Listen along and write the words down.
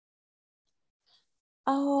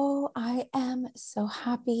Oh, I am so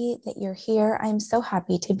happy that you're here. I'm so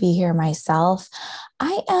happy to be here myself.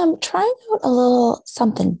 I am trying out a little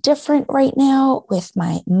something different right now with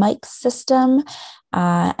my mic system.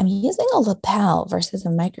 I'm using a lapel versus a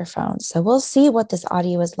microphone. So we'll see what this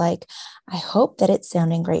audio is like. I hope that it's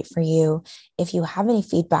sounding great for you. If you have any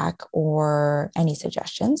feedback or any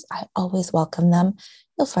suggestions, I always welcome them.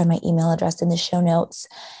 You'll find my email address in the show notes.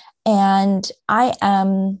 And I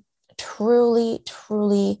am truly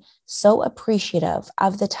so appreciative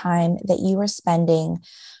of the time that you are spending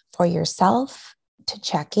for yourself to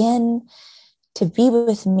check in, to be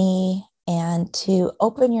with me, and to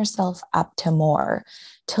open yourself up to more,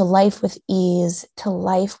 to life with ease, to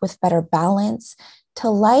life with better balance, to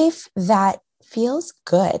life that feels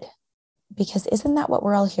good. Because isn't that what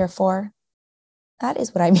we're all here for? That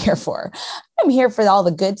is what I'm here for. I'm here for all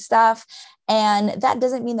the good stuff. And that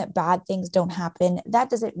doesn't mean that bad things don't happen. That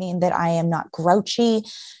doesn't mean that I am not grouchy.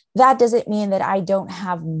 That doesn't mean that I don't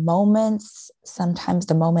have moments. Sometimes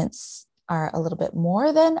the moments are a little bit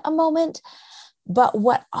more than a moment. But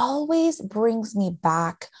what always brings me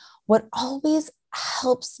back, what always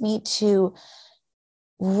helps me to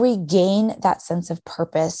regain that sense of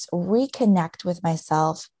purpose, reconnect with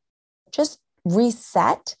myself, just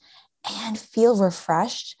reset and feel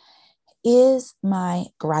refreshed is my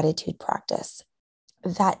gratitude practice.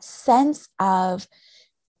 That sense of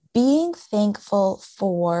being thankful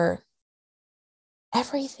for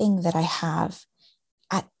everything that I have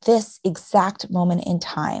at this exact moment in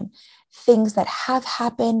time, things that have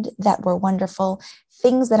happened that were wonderful,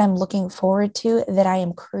 things that I'm looking forward to, that I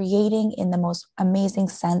am creating in the most amazing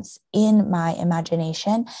sense in my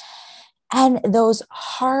imagination. And those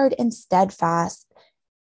hard and steadfast,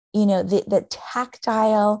 the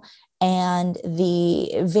tactile and the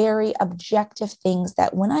very objective things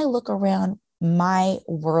that when I look around my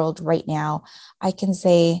world right now, I can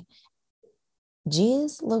say,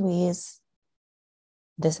 geez, Louise,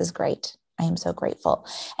 this is great. I am so grateful.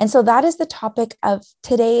 And so that is the topic of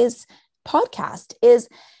today's podcast, is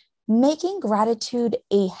making gratitude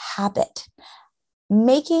a habit,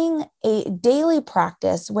 making a daily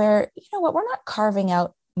practice where, you know what, we're not carving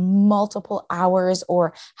out multiple hours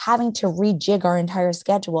or having to rejig our entire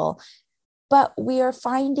schedule, but we are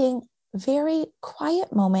finding very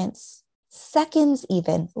quiet moments, seconds,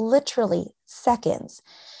 even literally seconds,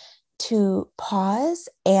 to pause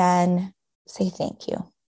and say thank you.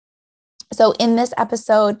 So in this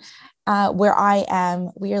episode, where I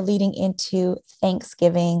am, we are leading into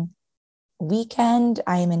Thanksgiving weekend.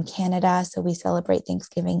 I am in Canada, so we celebrate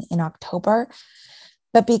Thanksgiving in October.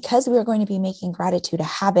 But because we're going to be making gratitude a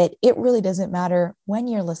habit, it really doesn't matter when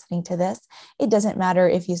you're listening to this. It doesn't matter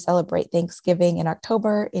if you celebrate Thanksgiving in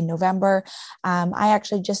October, in November. I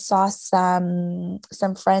actually just saw some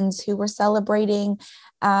friends who were celebrating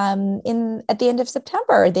at the end of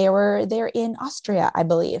September. They're in Austria, I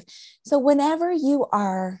believe. So whenever you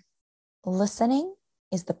are listening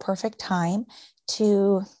is the perfect time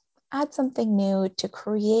to add something new, to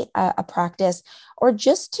create a practice, or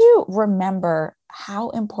just to remember how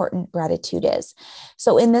important gratitude is.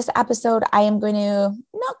 So in this episode, I am going to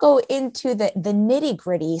not go into the nitty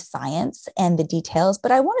gritty science and the details,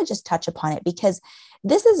 but I want to just touch upon it because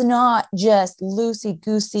this is not just loosey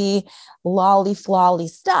goosey, lolly flolly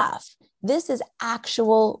stuff. This is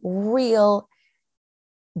actual, real,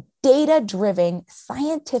 data-driven,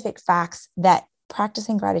 scientific facts that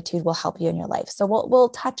practicing gratitude will help you in your life. So we'll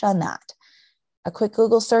touch on that. A quick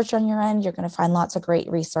Google search on your end, you're going to find lots of great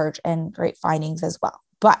research and great findings as well.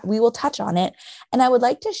 But we will touch on it. And I would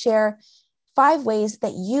like to share 5 ways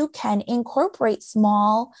that you can incorporate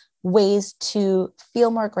small ways to feel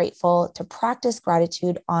more grateful, to practice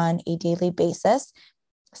gratitude on a daily basis.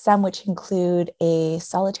 Some which include a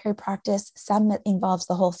solitary practice, some that involves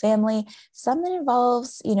the whole family, some that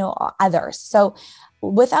involves, others. So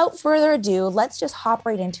without further ado, let's just hop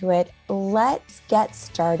right into it. Let's get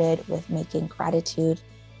started with making gratitude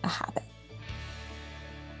a habit.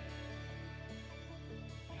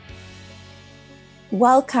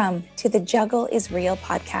 Welcome to the Juggle is Real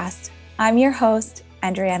podcast. I'm your host,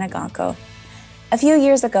 Andriana Gonco. A few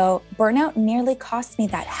years ago, burnout nearly cost me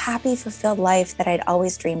that happy, fulfilled life that I'd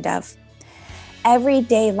always dreamed of. Every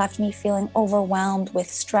day left me feeling overwhelmed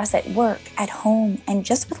with stress at work, at home, and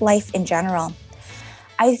just with life in general.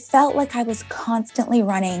 I felt like I was constantly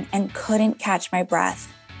running and couldn't catch my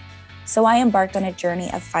breath. So I embarked on a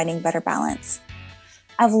journey of finding better balance,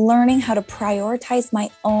 of learning how to prioritize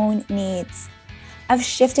my own needs, of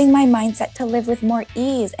shifting my mindset to live with more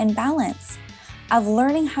ease and balance, of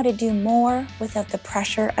learning how to do more without the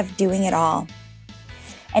pressure of doing it all.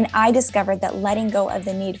 And I discovered that letting go of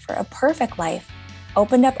the need for a perfect life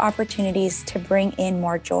opened up opportunities to bring in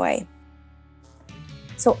more joy.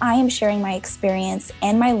 So I am sharing my experience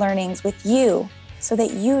and my learnings with you so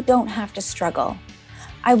that you don't have to struggle.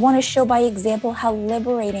 I want to show by example how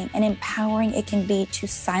liberating and empowering it can be to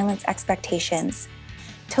silence expectations,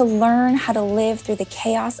 to learn how to live through the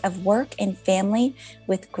chaos of work and family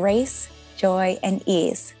with grace, joy, and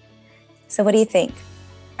ease. So what do you think?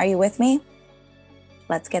 Are you with me?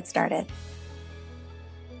 Let's get started.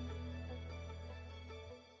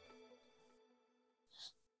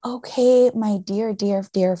 Okay, my dear, dear,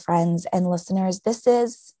 dear friends and listeners, this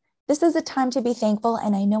is a time to be thankful.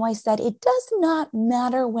 And I know I said it does not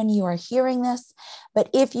matter when you are hearing this, but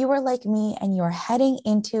if you are like me and you're heading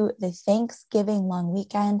into the Thanksgiving long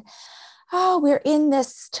weekend, we're in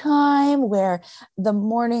this time where the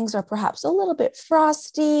mornings are perhaps a little bit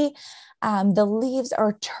frosty. The leaves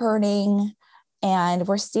are turning and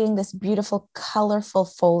we're seeing this beautiful, colorful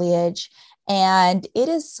foliage. And it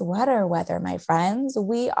is sweater weather, my friends.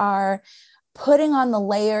 We are putting on the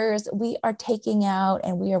layers. We are taking out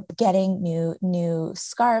and we are getting new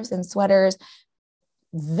scarves and sweaters,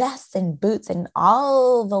 vests and boots, and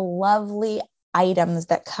all the lovely items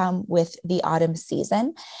that come with the autumn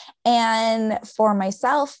season. And for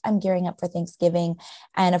myself, I'm gearing up for Thanksgiving.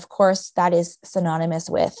 And of course, that is synonymous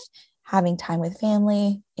with having time with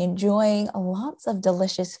family, enjoying lots of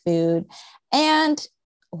delicious food, and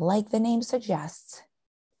like the name suggests,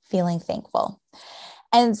 feeling thankful.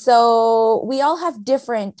 And so we all have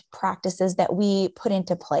different practices that we put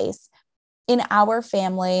into place in our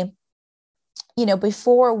family.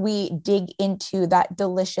 Before we dig into that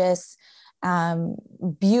delicious,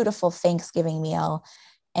 beautiful Thanksgiving meal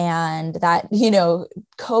and that,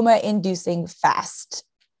 coma-inducing fast.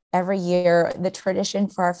 Every year, the tradition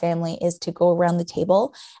for our family is to go around the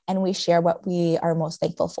table and we share what we are most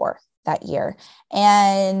thankful for that year.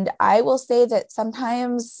 And I will say that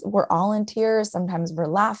sometimes we're all in tears, sometimes we're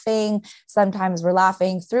laughing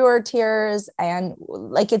through our tears, and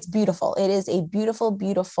like it's beautiful. It is a beautiful,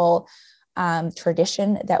 beautiful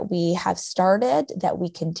tradition that we have started, that we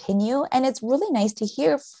continue. And it's really nice to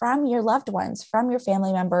hear from your loved ones, from your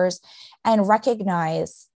family members, and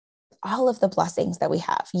recognize all of the blessings that we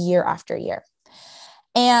have year after year.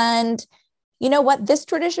 And you know what? This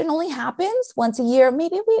tradition only happens once a year.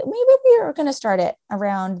 Maybe we are going to start it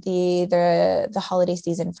around the holiday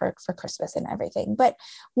season for Christmas and everything. But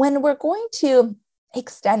when we're going to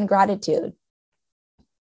extend gratitude,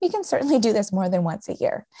 we can certainly do this more than once a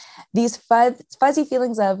year. These fuzzy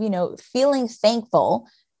feelings of, feeling thankful,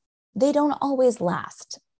 they don't always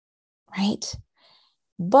last, right?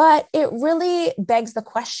 But it really begs the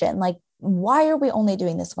question, like, why are we only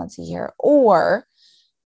doing this once a year? Or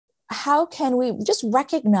how can we just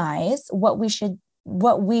recognize what we should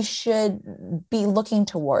be looking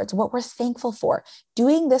towards, what we're thankful for,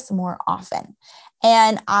 doing this more often?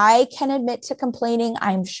 And I can admit to complaining.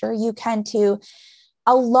 I'm sure you can too.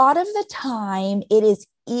 A lot of the time, it is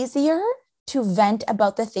easier to vent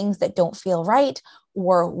about the things that don't feel right,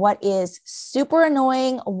 or what is super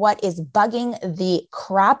annoying, what is bugging the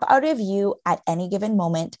crap out of you at any given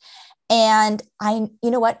moment. And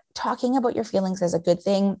talking about your feelings is a good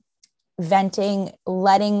thing. Venting,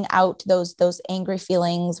 letting out those angry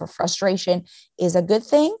feelings or frustration is a good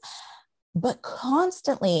thing, but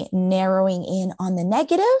constantly narrowing in on the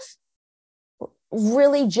negative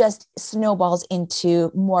really just snowballs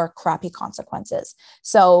into more crappy consequences.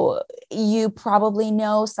 So you probably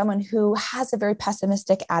know someone who has a very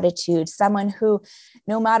pessimistic attitude, someone who,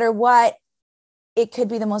 no matter what, it could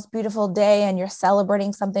be the most beautiful day and you're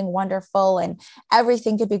celebrating something wonderful and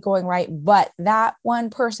everything could be going right, but that one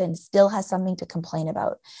person still has something to complain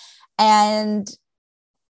about. And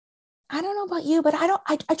I don't know about you, but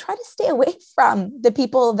I try to stay away from the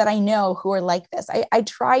people that I know who are like this. I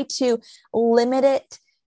try to limit it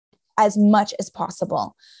as much as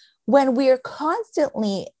possible. When we're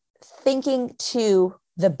constantly thinking to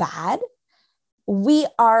the bad, we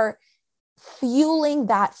are fueling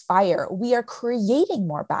that fire. We are creating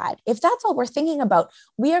more bad. If that's all we're thinking about,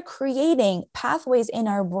 we are creating pathways in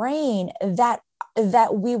our brain that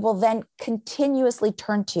we will then continuously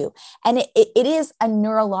turn to. And it is a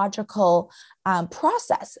neurological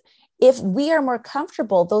process. If we are more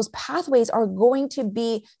comfortable, those pathways are going to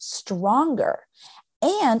be stronger.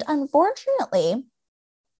 And unfortunately,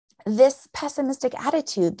 this pessimistic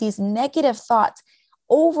attitude, these negative thoughts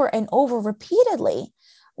over and over repeatedly,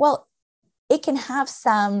 well, it can have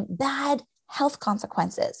some bad health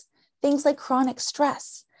consequences, things like chronic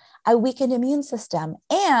stress, a weakened immune system,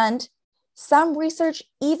 and some research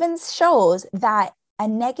even shows that a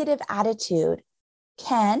negative attitude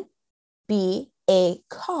can be a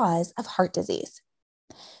cause of heart disease.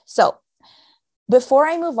 So before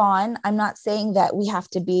I move on, I'm not saying that we have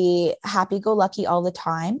to be happy-go-lucky all the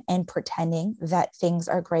time and pretending that things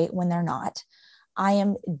are great when they're not. I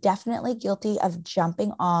am definitely guilty of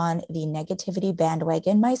jumping on the negativity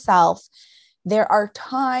bandwagon myself. There are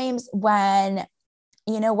times when,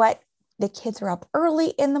 you know what, the kids are up early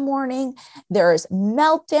in the morning, there's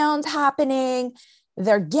meltdowns happening,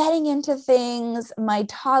 they're getting into things. My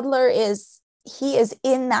toddler he is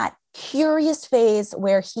in that curious phase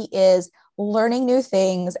where he is learning new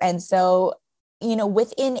things. And so,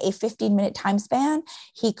 within a 15-minute time span,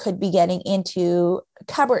 he could be getting into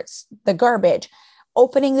cupboards, the garbage,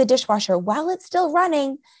 opening the dishwasher while it's still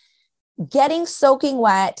running, getting soaking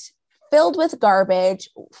wet, filled with garbage,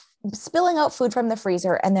 spilling out food from the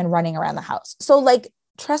freezer, and then running around the house. So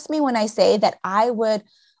trust me when I say that I would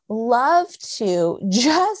love to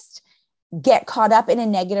just get caught up in a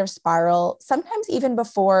negative spiral, sometimes even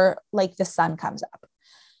before the sun comes up.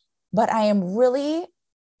 But I am really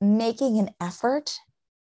making an effort.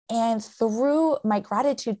 And through my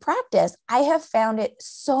gratitude practice, I have found it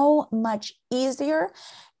so much easier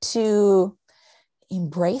to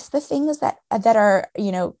embrace the things that are,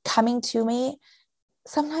 coming to me,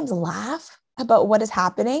 sometimes laugh about what is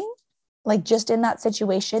happening, just in that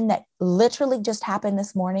situation that literally just happened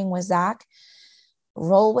this morning with Zach,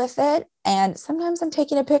 roll with it. And sometimes I'm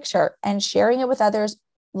taking a picture and sharing it with others,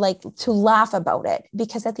 to laugh about it,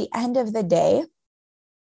 because at the end of the day,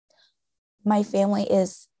 my family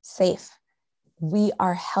is safe. We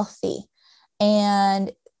are healthy.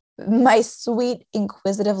 And my sweet,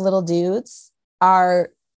 inquisitive little dudes are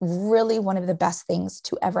really one of the best things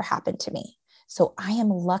to ever happen to me. So I am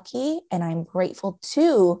lucky and I'm grateful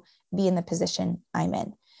to be in the position I'm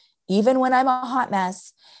in. Even when I'm a hot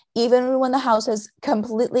mess, even when the house is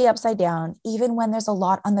completely upside down, even when there's a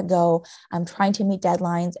lot on the go, I'm trying to meet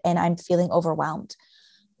deadlines and I'm feeling overwhelmed.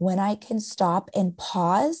 When I can stop and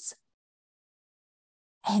pause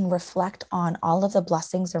and reflect on all of the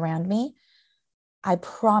blessings around me, I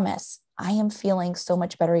promise I am feeling so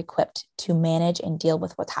much better equipped to manage and deal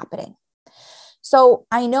with what's happening. So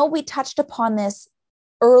I know we touched upon this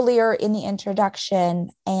earlier in the introduction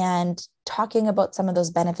and talking about some of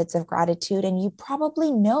those benefits of gratitude, and you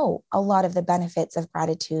probably know a lot of the benefits of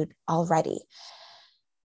gratitude already.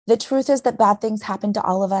 The truth is that bad things happen to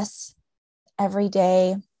all of us every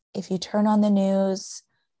day. If you turn on the news,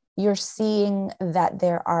 you're seeing that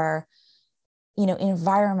there are,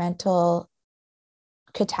 environmental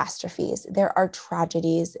catastrophes. There are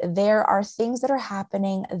tragedies. There are things that are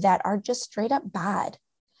happening that are just straight up bad.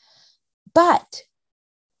 But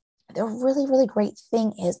the really, really great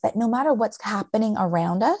thing is that no matter what's happening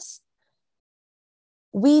around us,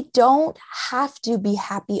 we don't have to be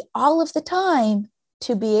happy all of the time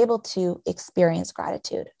to be able to experience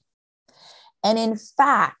gratitude. And in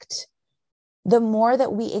fact, the more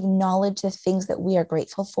that we acknowledge the things that we are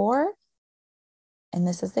grateful for, and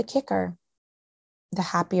this is the kicker, the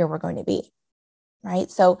happier we're going to be, right?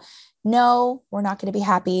 So no, we're not going to be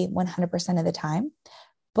happy 100% of the time,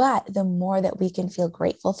 but the more that we can feel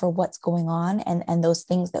grateful for what's going on and those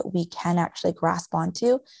things that we can actually grasp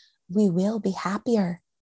onto, we will be happier.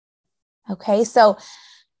 Okay, so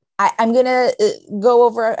I'm going to go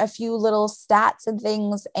over a few little stats and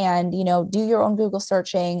things and, do your own Google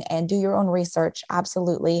searching and do your own research.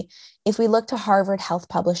 Absolutely. If we look to Harvard Health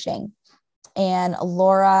Publishing and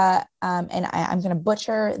Laura, and I'm going to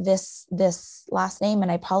butcher this last name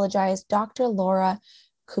and I apologize, Dr. Laura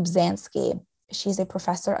Kubzansky. She's a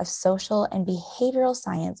professor of social and behavioral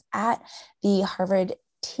science at the Harvard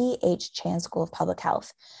T.H. Chan School of Public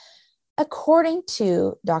Health. According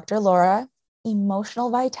to Dr. Laura, emotional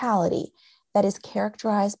vitality that is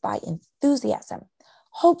characterized by enthusiasm,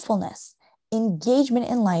 hopefulness, engagement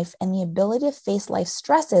in life, and the ability to face life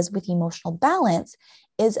stresses with emotional balance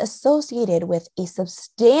is associated with a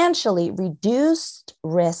substantially reduced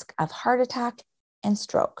risk of heart attack and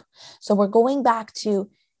stroke. So we're going back to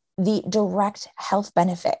the direct health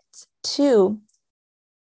benefits to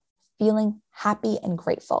feeling happy and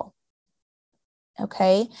grateful.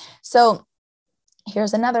 Okay, so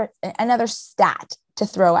here's another stat to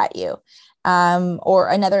throw at you, or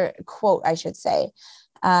another quote, I should say,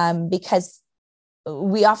 because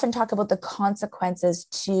we often talk about the consequences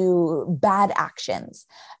to bad actions,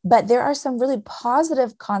 but there are some really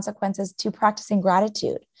positive consequences to practicing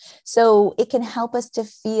gratitude. So it can help us to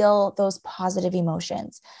feel those positive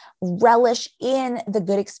emotions, relish in the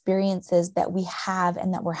good experiences that we have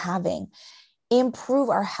and that we're having,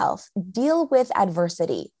 improve our health, deal with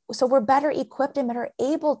adversity. So we're better equipped and better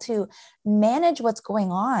able to manage what's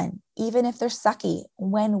going on, even if they're sucky,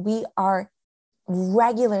 when we are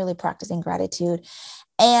regularly practicing gratitude,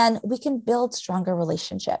 and we can build stronger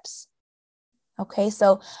relationships. Okay,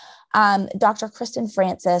 so Dr. Kristen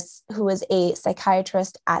Francis, who is a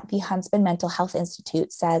psychiatrist at the Huntsman Mental Health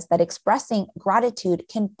Institute, says that expressing gratitude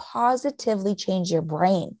can positively change your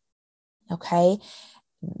brain. Okay,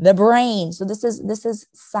 the brain. So this is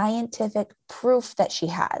scientific proof that she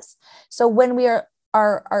has. So when we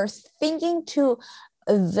are thinking to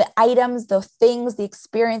the items, the things, the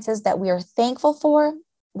experiences that we are thankful for,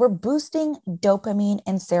 we're boosting dopamine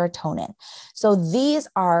and serotonin. So these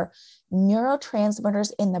are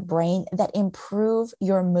neurotransmitters in the brain that improve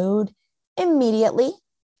your mood immediately.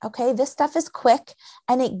 Okay, this stuff is quick,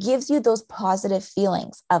 and it gives you those positive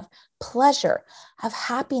feelings of pleasure, of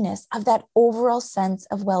happiness, of that overall sense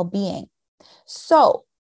of well-being. So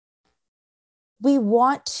we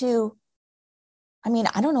want to, I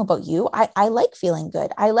don't know about you. I like feeling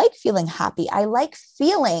good. I like feeling happy. I like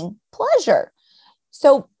feeling pleasure.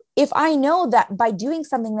 So if I know that by doing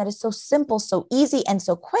something that is so simple, so easy, and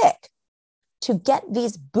so quick to get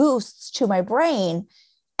these boosts to my brain,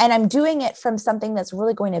 and I'm doing it from something that's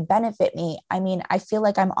really going to benefit me, I feel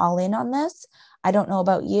like I'm all in on this. I don't know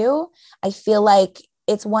about you. I feel like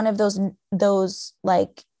it's one of those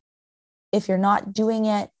like, if you're not doing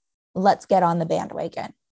it, let's get on the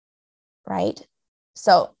bandwagon, right?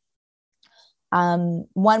 So one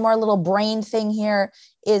more little brain thing here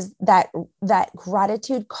is that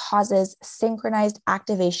gratitude causes synchronized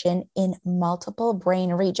activation in multiple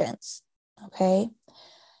brain regions. Okay.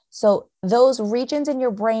 So those regions in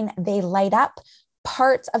your brain, they light up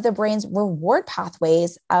parts of the brain's reward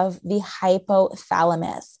pathways of the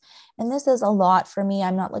hypothalamus. And this is a lot for me.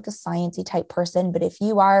 I'm not like a sciencey type person, but if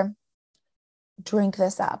you are, drink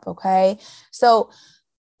this up. Okay. So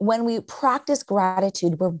when we practice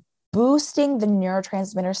gratitude, we're boosting the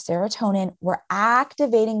neurotransmitter serotonin. We're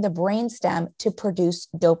activating the brainstem to produce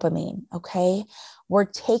dopamine. Okay. We're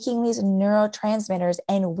taking these neurotransmitters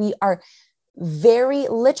and we are very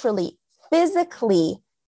literally, physically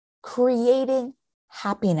creating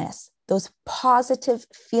happiness, those positive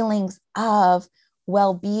feelings of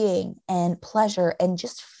well-being and pleasure and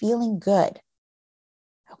just feeling good.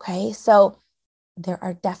 Okay. So there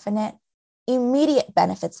are definite immediate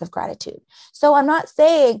benefits of gratitude. So I'm not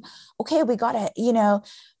saying, okay, we got to,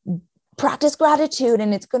 practice gratitude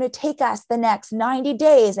and it's going to take us the next 90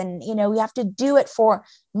 days. And, we have to do it for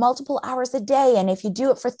multiple hours a day. And if you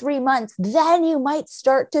do it for 3 months, then you might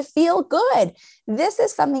start to feel good. This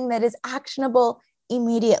is something that is actionable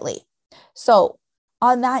immediately. So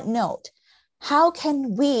on that note, how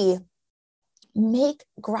can we make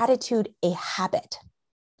gratitude a habit?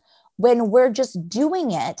 When we're just doing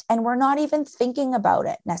it and we're not even thinking about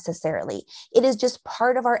it necessarily. It is just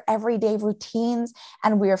part of our everyday routines,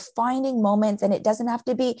 and we are finding moments, and it doesn't have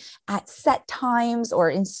to be at set times or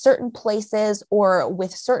in certain places or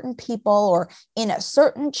with certain people or in a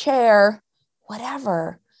certain chair,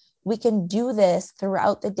 whatever. We can do this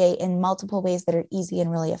throughout the day in multiple ways that are easy and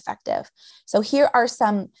really effective. So here are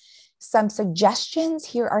some suggestions.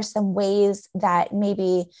 Here are some ways that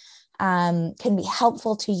maybe can be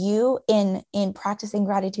helpful to you in practicing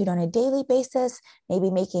gratitude on a daily basis, maybe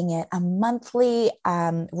making it a monthly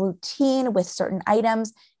routine with certain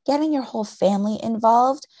items, getting your whole family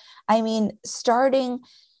involved. Starting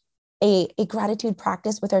a gratitude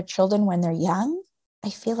practice with our children when they're young, I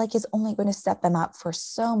feel like is only going to set them up for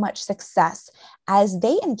so much success as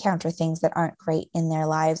they encounter things that aren't great in their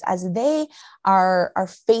lives, as they are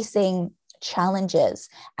facing challenges,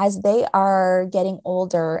 as they are getting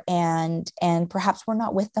older and perhaps we're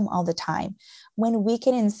not with them all the time. When we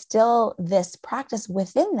can instill this practice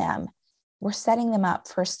within them, we're setting them up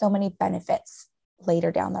for so many benefits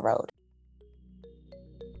later down the road.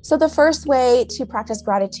 So the first way to practice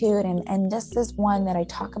gratitude, and this is one that I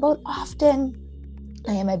talk about often,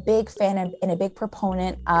 I am a big fan of and a big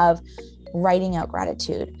proponent of writing out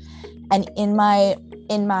gratitude. And in my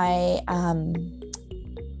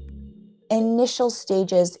initial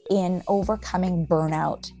stages in overcoming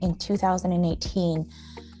burnout in 2018,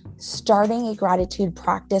 starting a gratitude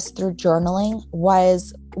practice through journaling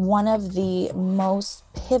was one of the most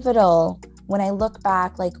pivotal, when I look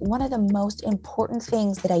back, like one of the most important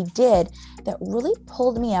things that I did that really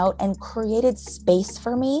pulled me out and created space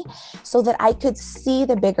for me so that I could see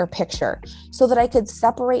the bigger picture, so that I could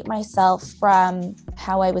separate myself from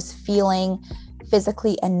how I was feeling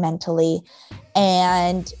physically and mentally,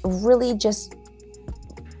 and really just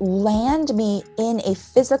land me in a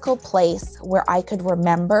physical place where I could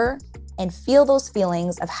remember and feel those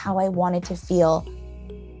feelings of how I wanted to feel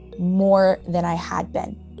more than I had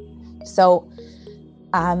been. So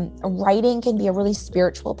Writing can be a really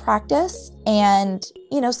spiritual practice. And,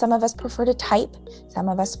 some of us prefer to type. Some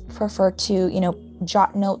of us prefer to,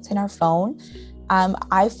 jot notes in our phone.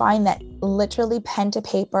 I find that literally pen to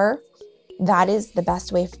paper, that is the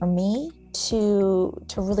best way for me to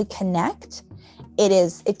really connect.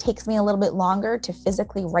 It takes me a little bit longer to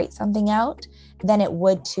physically write something out than it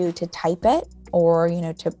would to type it, or,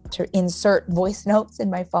 to insert voice notes in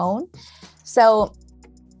my phone. So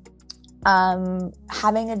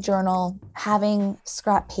having a journal, having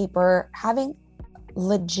scrap paper, having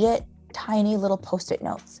legit tiny little Post-it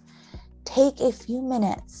notes. Take a few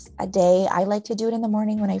minutes a day. I like to do it in the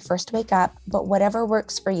morning when I first wake up, but whatever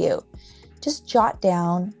works for you, just jot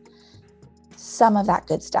down some of that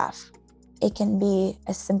good stuff. It can be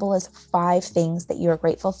as simple as 5 things that you're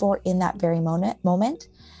grateful for in that very moment.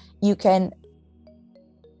 You can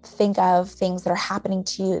think of things that are happening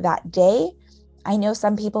to you that day. I know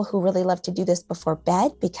some people who really love to do this before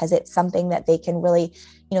bed because it's something that they can really,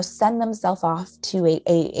 send themselves off to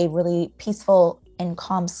a really peaceful and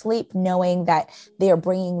calm sleep, knowing that they are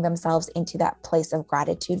bringing themselves into that place of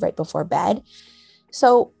gratitude right before bed.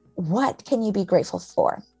 So what can you be grateful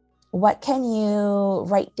for? What can you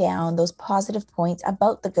write down, those positive points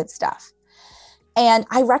about the good stuff? And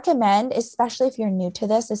I recommend, especially if you're new to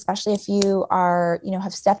this, especially if you are,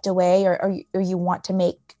 have stepped away, or you want to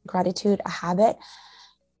make gratitude a habit,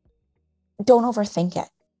 don't overthink it.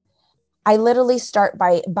 I literally start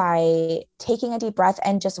by taking a deep breath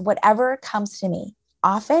and just whatever comes to me.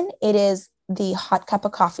 Often it is the hot cup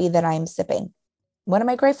of coffee that I'm sipping. What am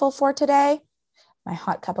I grateful for today? My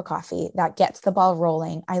hot cup of coffee. That gets the ball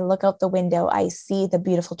rolling. I look out the window. I see the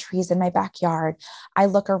beautiful trees in my backyard. I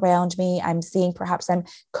look around me. I'm seeing, perhaps I'm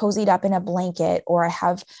cozied up in a blanket, or I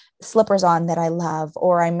have slippers on that I love,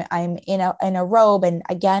 or I'm in a robe. And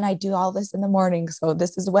again, I do all this in the morning. So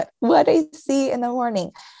this is what I see in the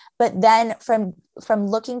morning. But then from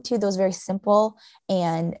looking to those very simple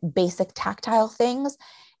and basic tactile things,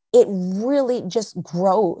 it really just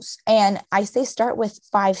grows. And I say start with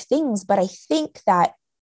 5 things, but I think that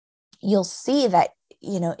you'll see that,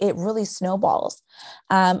 it really snowballs.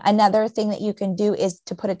 Another thing that you can do is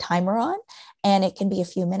to put a timer on, and it can be a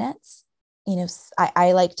few minutes.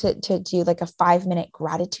 I like to do like a 5-minute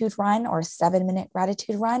gratitude run or a 7-minute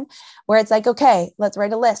gratitude run, where it's like, okay, let's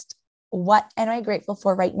write a list. What am I grateful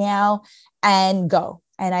for right now? And go.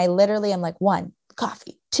 And I literally am like, 1,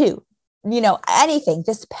 coffee, 2, anything,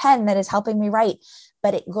 this pen that is helping me write,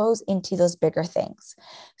 but it goes into those bigger things.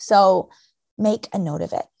 So make a note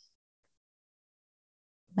of it.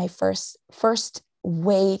 My first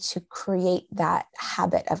way to create that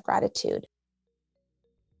habit of gratitude.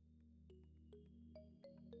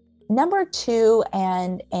 Number 2,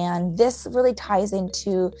 and this really ties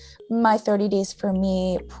into my 30 Days for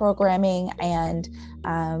Me programming, and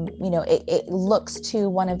it looks to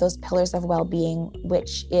one of those pillars of well-being,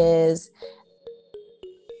 which is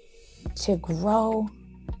to grow,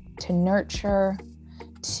 to nurture,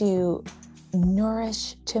 to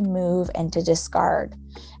nourish, to move, and to discard.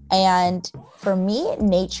 And for me,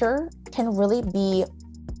 nature can really be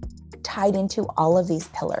tied into all of these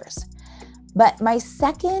pillars. But my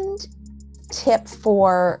second tip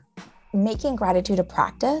for making gratitude a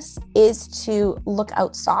practice is to look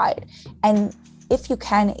outside. And if you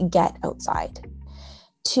can, get outside,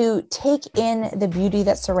 to take in the beauty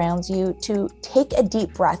that surrounds you, to take a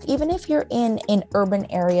deep breath. Even if you're in an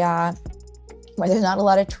urban area where there's not a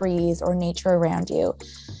lot of trees or nature around you,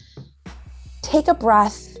 take a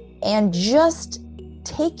breath and just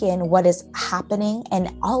take in what is happening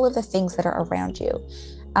and all of the things that are around you.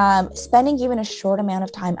 Spending even a short amount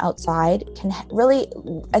of time outside can really,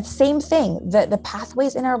 same thing, the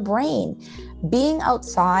pathways in our brain. Being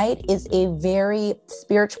outside is a very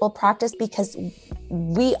spiritual practice, because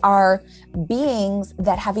we are beings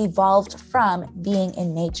that have evolved from being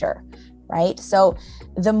in nature, right? So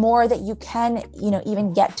the more that you can,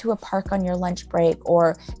 even get to a park on your lunch break,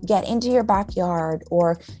 or get into your backyard,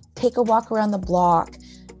 or take a walk around the block,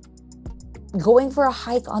 going for a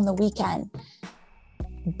hike on the weekend,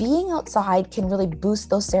 being outside can really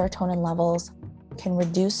boost those serotonin levels, can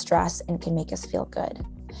reduce stress, and can make us feel good.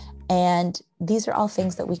 And these are all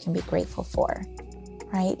things that we can be grateful for,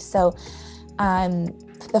 right? So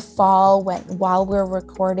the fall, while we're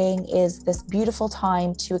recording, is this beautiful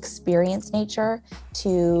time to experience nature,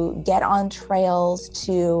 to get on trails,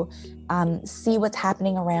 to see what's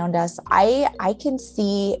happening around us. I can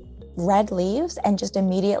see red leaves and just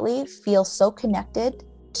immediately feel so connected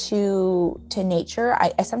to nature.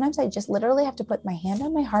 I sometimes just literally have to put my hand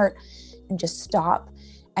on my heart and just stop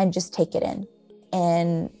and just take it in.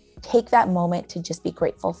 And take that moment to just be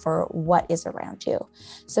grateful for what is around you.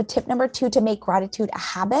 So tip number 2, to make gratitude a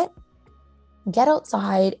habit, get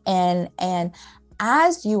outside, and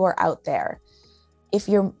as you are out there, if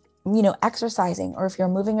you're exercising, or if you're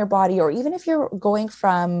moving your body, or even if you're going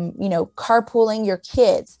from carpooling your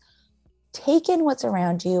kids, take in what's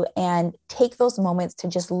around you and take those moments to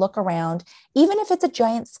just look around, even if it's a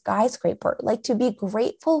giant skyscraper, like to be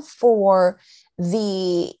grateful for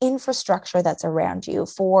the infrastructure that's around you,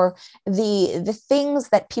 for the things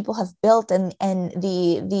that people have built, and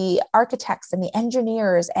the architects and the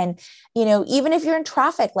engineers, and even if you're in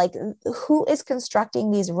traffic, like who is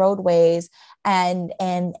constructing these roadways and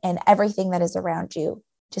everything that is around you.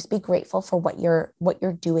 Just be grateful for what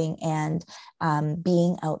you're doing and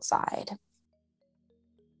being outside.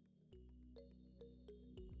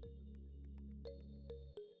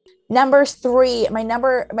 Number 3,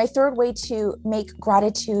 my third way to make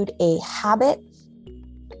gratitude a habit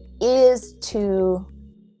is to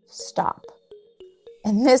stop.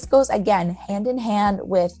 And this goes again hand in hand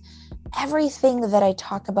with everything that I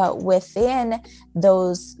talk about within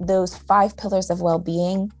those 5 pillars of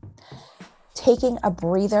well-being. Taking a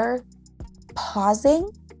breather,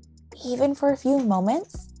 pausing, even for a few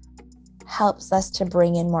moments, helps us to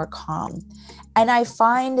bring in more calm. And I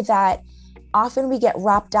find that often we get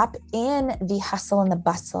wrapped up in the hustle and the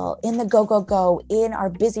bustle, in the go, in our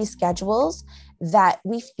busy schedules, that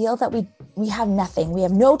we feel that we have nothing. We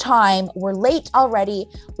have no time. We're late already.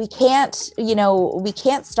 We can't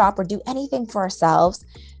stop or do anything for ourselves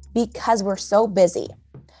because we're so busy.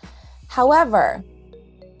 However,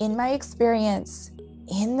 in my experience,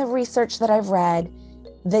 in the research that I've read,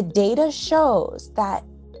 the data shows that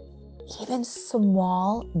even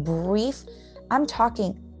small, brief, I'm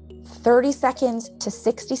talking 30 seconds to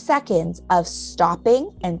 60 seconds of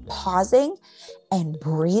stopping and pausing and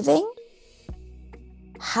breathing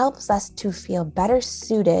helps us to feel better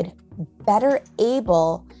suited, better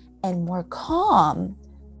able, and more calm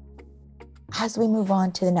as we move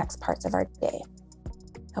on to the next parts of our day.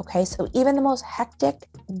 Okay, so even the most hectic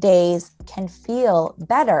days can feel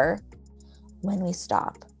better when we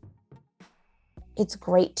stop. It's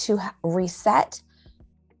great to reset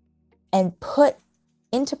and put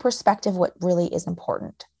into perspective what really is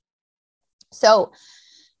important. So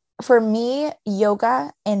for me,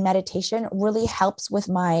 yoga and meditation really helps with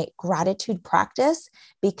my gratitude practice,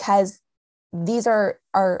 because these are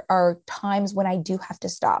times when I do have to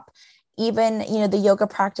stop. Even, the yoga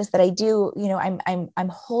practice that I do, I'm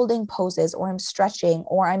holding poses, or I'm stretching,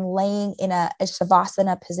 or I'm laying in a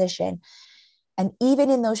savasana position. And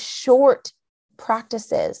even in those short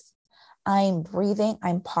practices, I'm breathing,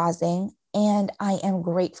 I'm pausing, and I am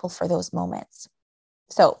grateful for those moments.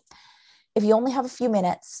 So if you only have a few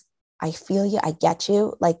minutes, I feel you, I get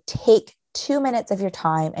you. Like, take 2 minutes of your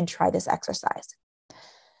time and try this exercise.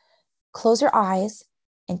 Close your eyes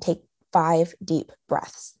and take 5 deep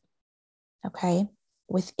breaths. Okay.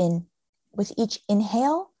 With each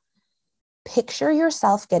inhale, picture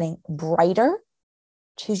yourself getting brighter.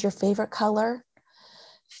 Choose your favorite color,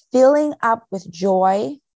 filling up with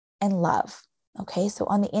joy and love. Okay. So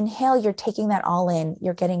on the inhale, you're taking that all in.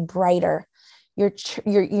 You're getting brighter.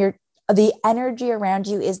 The energy around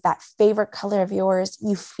you is that favorite color of yours.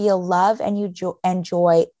 You feel love and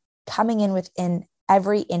joy coming in within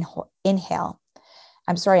every inhale.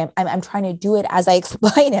 I'm sorry, I'm trying to do it as I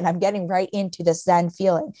explain it. I'm getting right into the Zen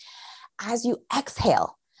feeling. As you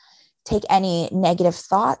exhale, take any negative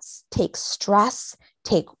thoughts, take stress,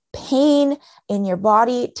 take pain in your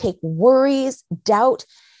body, take worries, doubt,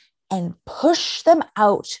 and push them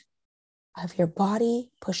out of your body,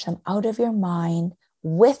 push them out of your mind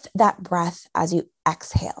with that breath as you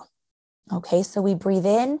exhale. Okay, so we breathe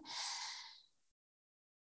in.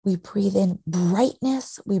 We breathe in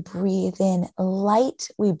brightness, we breathe in light,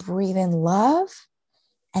 we breathe in love,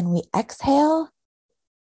 and we exhale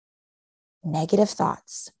negative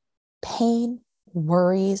thoughts, pain,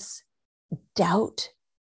 worries, doubt,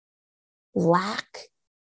 lack,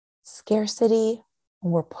 scarcity,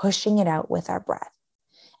 and we're pushing it out with our breath.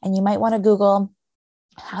 And you might want to Google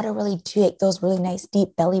how to really take those really nice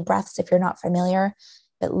deep belly breaths if you're not familiar,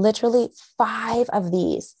 but literally 5 of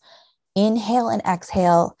these. Inhale and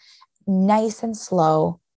exhale, nice and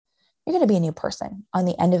slow. You're going to be a new person on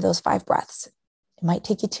the end of those 5 breaths. It might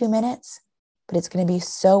take you 2 minutes, but it's going to be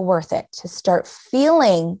so worth it to start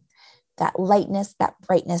feeling that lightness, that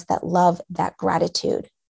brightness, that love, that gratitude,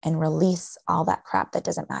 and release all that crap that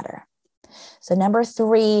doesn't matter. So number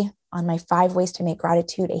 3 on my 5 ways to make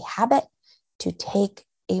gratitude a habit, to take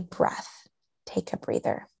a breath. Take a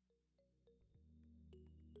breather.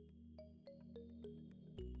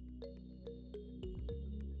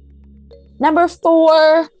 Number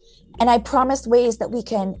 4, and I promised ways that we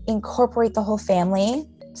can incorporate the whole family.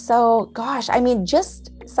 So, gosh, I mean,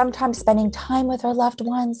 just sometimes spending time with our loved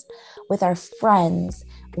ones, with our friends,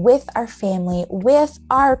 with our family, with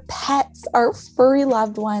our pets, our furry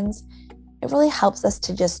loved ones. It really helps us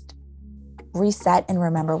to just reset and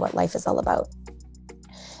remember what life is all about.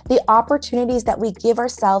 The opportunities that we give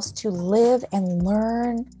ourselves to live and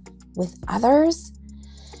learn with others,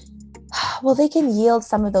 well, they can yield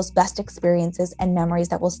some of those best experiences and memories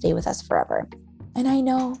that will stay with us forever. And I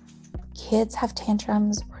know kids have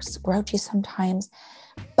tantrums or grouchy sometimes,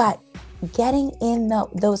 but getting in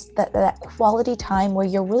that quality time where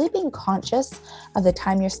you're really being conscious of the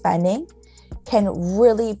time you're spending can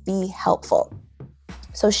really be helpful.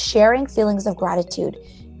 So sharing feelings of gratitude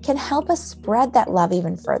can help us spread that love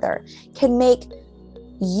even further, can make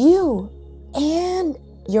you and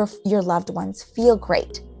your loved ones feel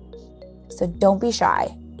great. So don't be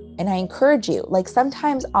shy. And I encourage you, like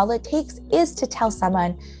sometimes all it takes is to tell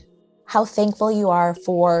someone how thankful you are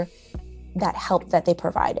for that help that they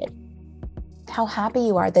provided, how happy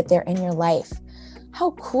you are that they're in your life,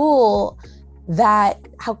 how cool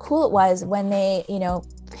it was when they,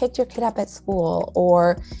 picked your kid up at school,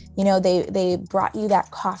 or, they brought you that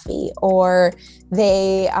coffee, or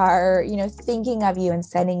they are, thinking of you and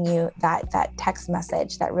sending you that text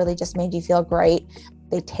message that really just made you feel great.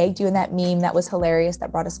 They tagged you in that meme that was hilarious,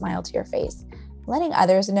 that brought a smile to your face. Letting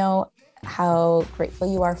others know how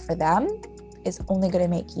grateful you are for them is only going to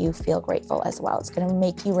make you feel grateful as well. It's going to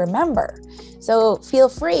make you remember. So feel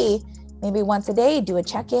free, maybe once a day, do a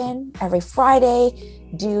check-in. Every Friday,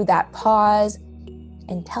 do that pause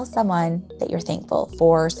and tell someone that you're thankful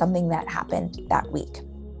for something that happened that week.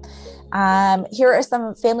 Here are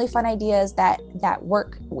some family fun ideas that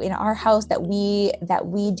work in our house that we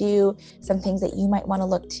do, some things that you might want to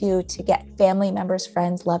look to get family members,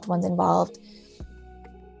 friends, loved ones involved.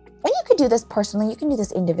 And you could do this personally, you can do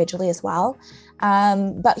this individually as well.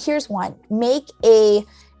 But here's one: make a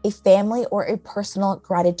family or a personal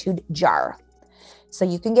gratitude jar. So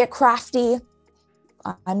you can get crafty.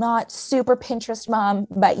 I'm not super Pinterest mom,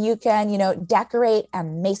 but you can, decorate a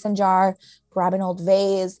mason jar, grab an old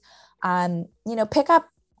vase, pick up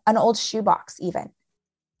an old shoebox even,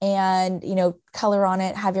 and, color on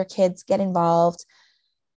it, have your kids get involved,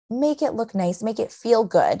 make it look nice, make it feel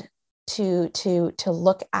good to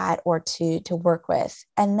look at or to work with,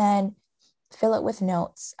 and then fill it with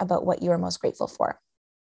notes about what you are most grateful for.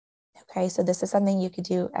 Okay, so this is something you could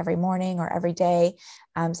do every morning or every day,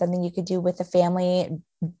 something you could do with the family,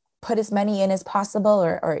 put as many in as possible,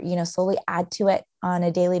 or slowly add to it on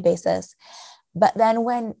a daily basis. But then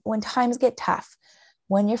when times get tough,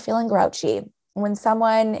 when you're feeling grouchy, when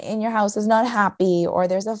someone in your house is not happy, or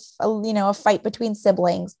there's a fight between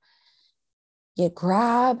siblings, you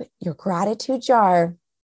grab your gratitude jar.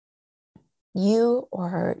 You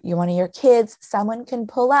or one of your kids, someone can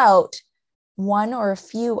pull out one or a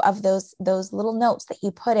few of those little notes that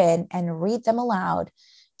you put in and read them aloud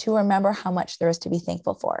to remember how much there is to be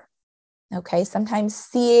thankful for. Okay, sometimes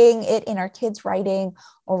seeing it in our kids' writing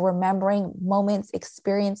or remembering moments,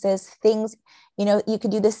 experiences, things, you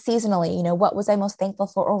could do this seasonally. What was I most thankful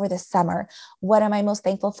for over the summer? What am I most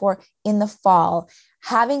thankful for in the fall?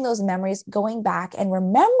 Having those memories, going back and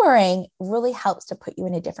remembering, really helps to put you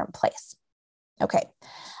in a different place. Okay,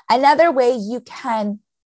 another way you can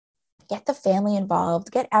get the family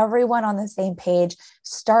involved, get everyone on the same page,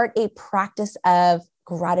 start a practice of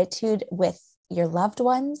gratitude with your loved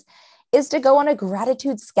ones, is to go on a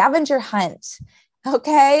gratitude scavenger hunt.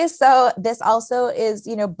 Okay, so this also is,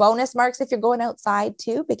 bonus marks if you're going outside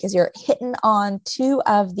too, because you're hitting on 2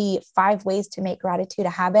 of the 5 ways to make gratitude a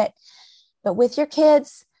habit. But with your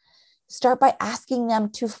kids, start by asking them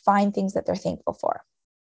to find things that they're thankful for.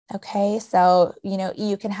 Okay, so,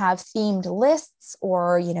 you can have themed lists,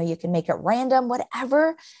 or, you can make it random,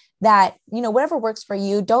 whatever whatever works for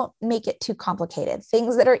you. Don't make it too complicated.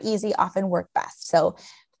 Things that are easy often work best. So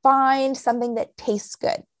find something that tastes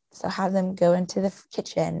good. So have them go into the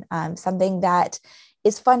kitchen, something that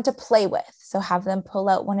is fun to play with. So have them pull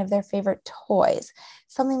out one of their favorite toys,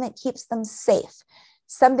 something that keeps them safe,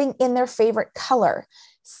 something in their favorite color,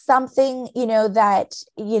 something,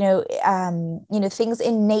 things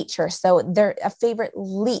in nature. So they're a favorite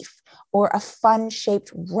leaf or a fun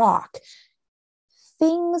shaped rock,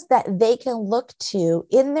 things that they can look to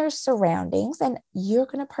in their surroundings. And you're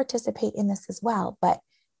going to participate in this as well, but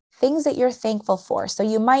things that you're thankful for. So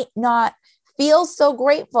you might not feel so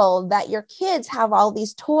grateful that your kids have all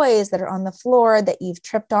these toys that are on the floor that you've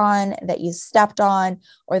tripped on, that you stepped on,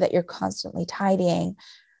 or that you're constantly tidying.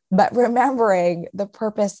 but remembering the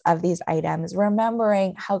purpose of these items,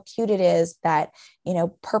 remembering how cute it is that,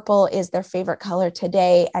 purple is their favorite color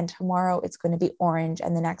today, and tomorrow it's going to be orange,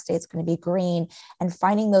 and the next day it's going to be green, and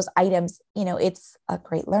finding those items, it's a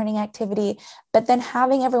great learning activity, but then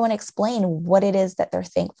having everyone explain what it is that they're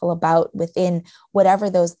thankful about within whatever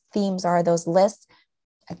those themes are, those lists,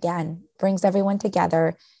 again, brings everyone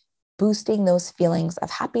together, boosting those feelings of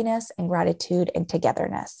happiness and gratitude and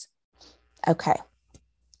togetherness. Okay.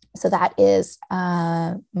 So that is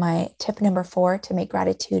my tip number 4 to make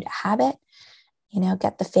gratitude a habit.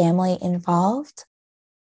 Get the family involved.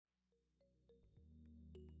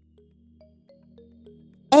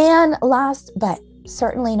 And last, but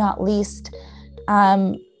certainly not least,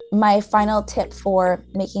 my final tip for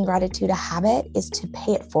making gratitude a habit is to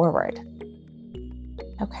pay it forward.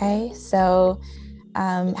 Okay, so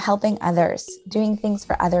helping others, doing things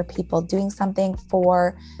for other people, doing something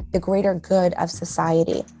for the greater good of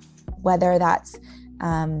society, whether that's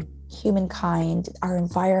humankind, our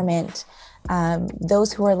environment,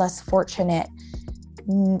 those who are less fortunate,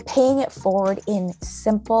 paying it forward in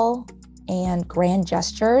simple and grand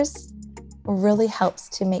gestures really helps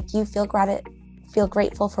to make you feel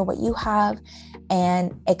grateful for what you have,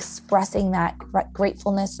 and expressing that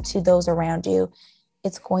gratefulness to those around you.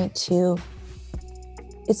 It's going to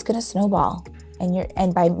snowball,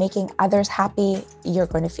 and by making others happy, you're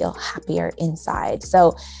going to feel happier inside.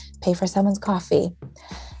 So pay for someone's coffee,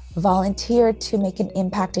 volunteer to make an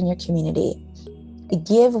impact in your community,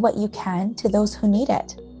 give what you can to those who need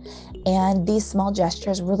it. And these small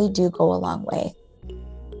gestures really do go a long way.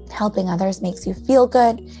 Helping others makes you feel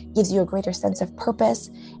good, gives you a greater sense of purpose,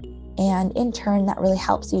 and in turn, that really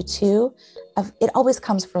helps you too. It always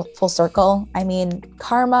comes full circle. I mean,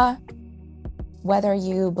 karma, whether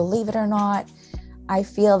you believe it or not, I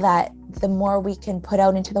feel that the more we can put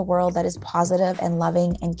out into the world that is positive and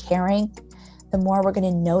loving and caring, the more we're going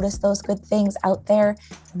to notice those good things out there,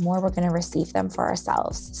 the more we're going to receive them for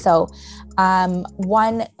ourselves. So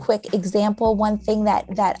one quick example, one thing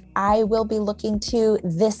that I will be looking to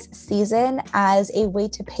this season as a way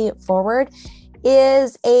to pay it forward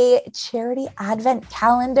is a charity advent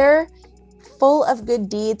calendar full of good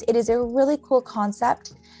deeds. It is a really cool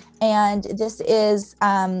concept. And this is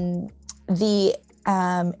the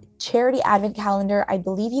charity advent calendar. I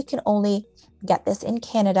believe you can only get this in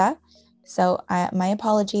Canada. So my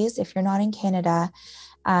apologies if you're not in Canada.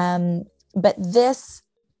 But this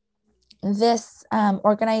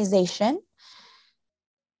organization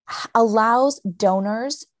allows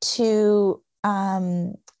donors to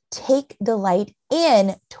take delight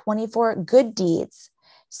in 24 good deeds.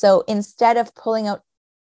 So instead of pulling out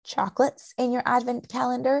chocolates in your advent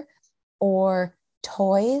calendar or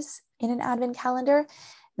toys in an advent calendar,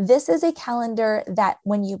 this is a calendar that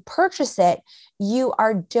when you purchase it, you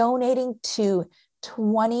are donating to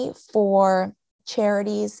 24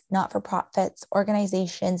 charities, not-for-profits,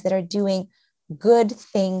 organizations that are doing good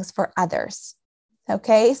things for others.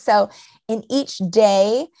 Okay, so in each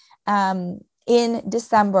day in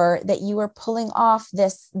December that you are pulling off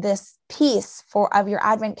this piece of your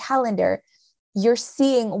advent calendar, you're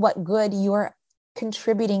seeing what good you're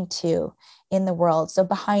contributing to in the world. So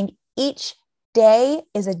behind each day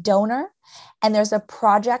is a donor, and there's a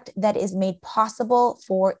project that is made possible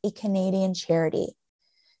for a Canadian charity.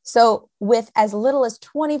 So with as little as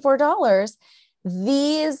 $24,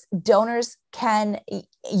 these donors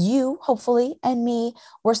you hopefully, and me,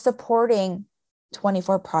 we're supporting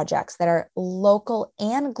 24 projects that are local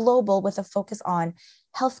and global with a focus on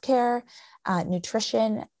healthcare,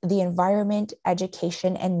 nutrition, the environment,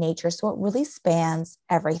 education, and nature. So it really spans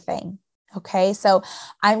everything. Okay, so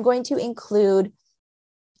I'm going to include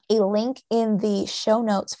a link in the show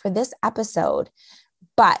notes for this episode,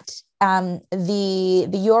 but the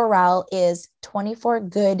URL is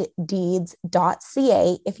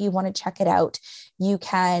 24gooddeeds.ca. If you want to check it out, you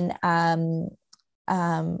can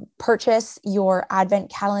purchase your advent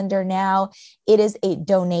calendar now. It is a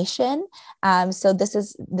donation. So this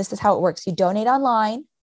is how it works. You donate online.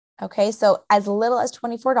 Okay, so as little as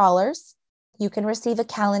 $24, you can receive a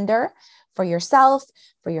calendar for yourself,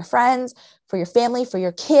 for your friends, for your family, for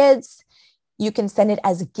your kids. You can send it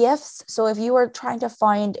as gifts. So if you are trying to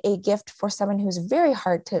find a gift for someone who's very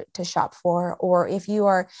hard to shop for, or if you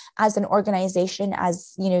are, as an organization,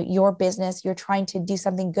 as your business, you're trying to do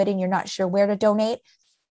something good and you're not sure where to donate,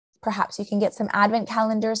 perhaps you can get some advent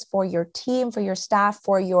calendars for your team, for your staff,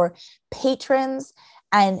 for your patrons.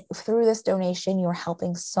 And through this donation, you're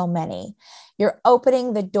helping so many. You're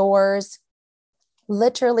opening the doors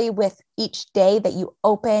literally with each day that you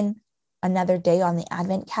open another day on the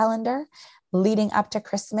advent calendar. leading up to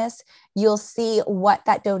Christmas, you'll see what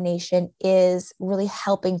that donation is really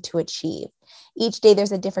helping to achieve. Each day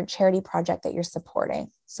there's a different charity project that you're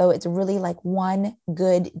supporting. So it's really like one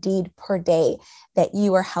good deed per day that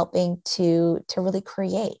you are helping to really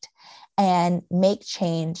create and make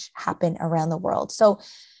change happen around the world. So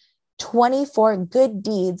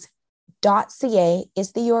 24gooddeeds.ca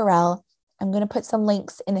is the URL. I'm going to put some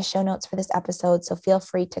links in the show notes for this episode. So feel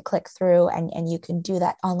free to click through and you can do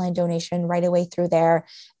that online donation right away through there.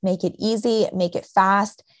 Make it easy, make it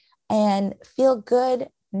fast, and feel good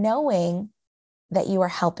knowing that you are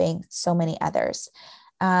helping so many others.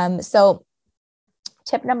 So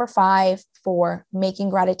tip number 5 for making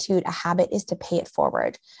gratitude a habit is to pay it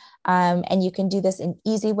forward. And you can do this in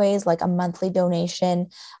easy ways, like a monthly donation.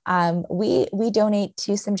 We donate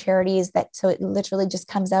to some charities so it literally just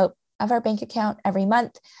comes out of our bank account every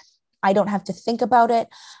month. I don't have to think about it.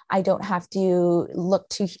 I don't have to look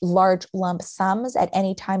to large lump sums at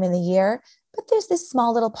any time in the year, but there's this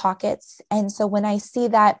small little pockets. And so when I see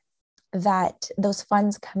that those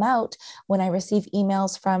funds come out, when I receive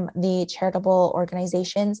emails from the charitable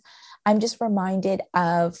organizations, I'm just reminded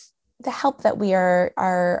of the help that we are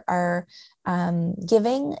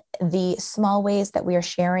giving, the small ways that we are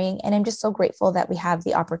sharing. And I'm just so grateful that we have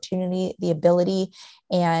the opportunity, the ability,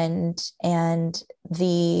 and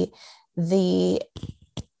the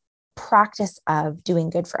practice of doing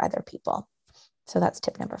good for other people. So that's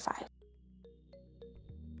tip number 5.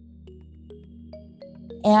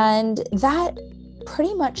 And that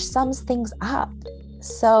pretty much sums things up.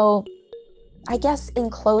 So I guess in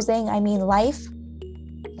closing, I mean, life,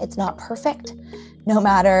 it's not perfect, no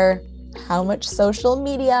matter how much social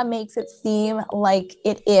media makes it seem like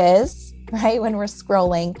it is, right? When we're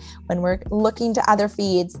scrolling, when we're looking to other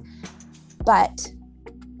feeds. But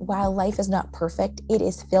while life is not perfect, it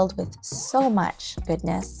is filled with so much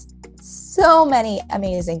goodness, so many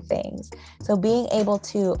amazing things. So being able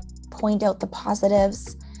to point out the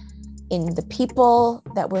positives in the people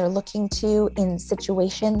that we're looking to, in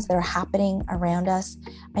situations that are happening around us.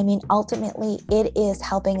 I mean, ultimately, it is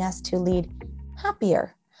helping us to lead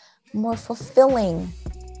happier, more fulfilling,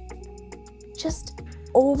 just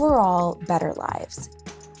overall better lives.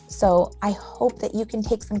 So I hope that you can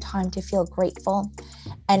take some time to feel grateful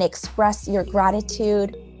and express your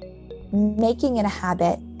gratitude, making it a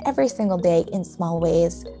habit every single day in small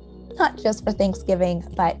ways, not just for Thanksgiving,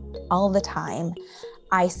 but all the time.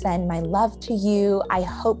 I send my love to you. I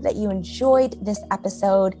hope that you enjoyed this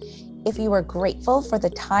episode. If you are grateful for the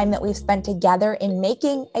time that we've spent together in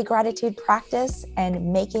making a gratitude practice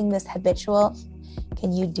and making this habitual,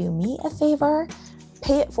 can you do me a favor?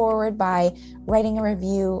 Pay it forward by writing a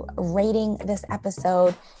review, rating this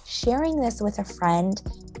episode, sharing this with a friend,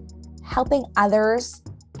 helping others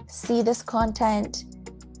see this content,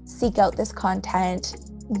 seek out this content,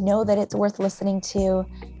 know that it's worth listening to.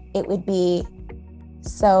 It would be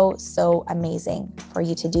so amazing for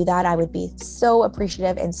you to do that. I would be so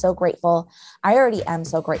appreciative and so grateful. I already am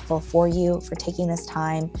so grateful for you for taking this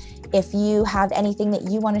time. If you have anything that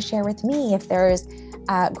you want to share with me, if there's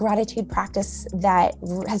a gratitude practice that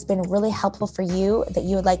has been really helpful for you that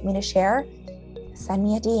you would like me to share, send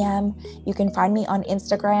me a DM. You can find me on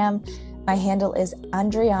Instagram. My handle is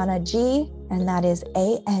Andriana G, and that is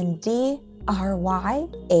ANDRYANNAG.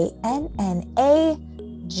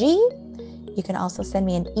 You can also send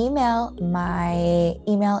me an email. My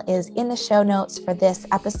email is in the show notes for this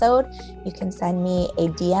episode. You can send me a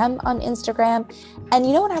DM on Instagram. And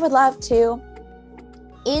you know what I would love to?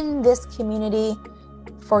 In this community,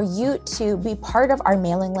 for you to be part of our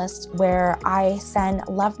mailing list, where I send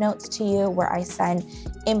love notes to you, where I send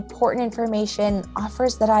important information,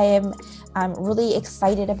 offers that I am really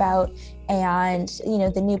excited about, and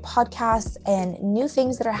the new podcasts and new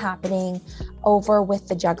things that are happening over with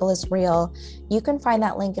The Juggle is Real. You can find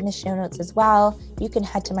that link in the show notes as well. You can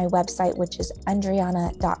head to my website, which is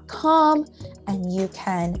andriana.com, and you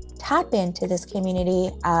can tap into this community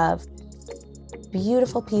of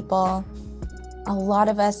beautiful people, a lot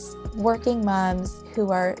of us working moms who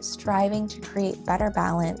are striving to create better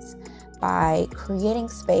balance by creating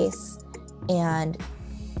space and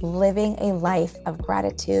living a life of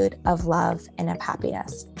gratitude, of love, and of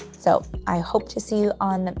happiness. So I hope to see you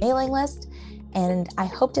on the mailing list, and I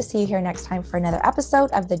hope to see you here next time for another episode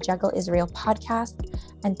of the Juggle is Real podcast.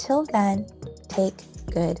 Until then, take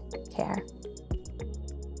good care.